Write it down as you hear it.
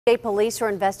State police are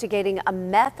investigating a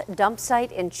meth dump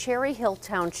site in Cherry Hill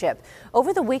Township.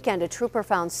 Over the weekend, a trooper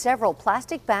found several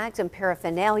plastic bags and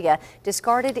paraphernalia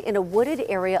discarded in a wooded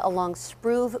area along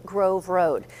Spruce Grove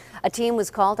Road. A team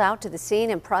was called out to the scene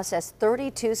and processed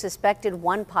 32 suspected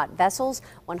one-pot vessels,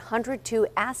 102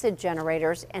 acid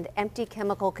generators, and empty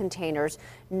chemical containers.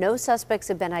 No suspects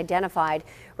have been identified.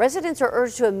 Residents are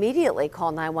urged to immediately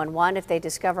call 911 if they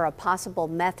discover a possible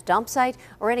meth dump site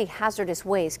or any hazardous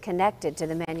waste connected to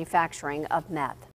the manufacturing of meth.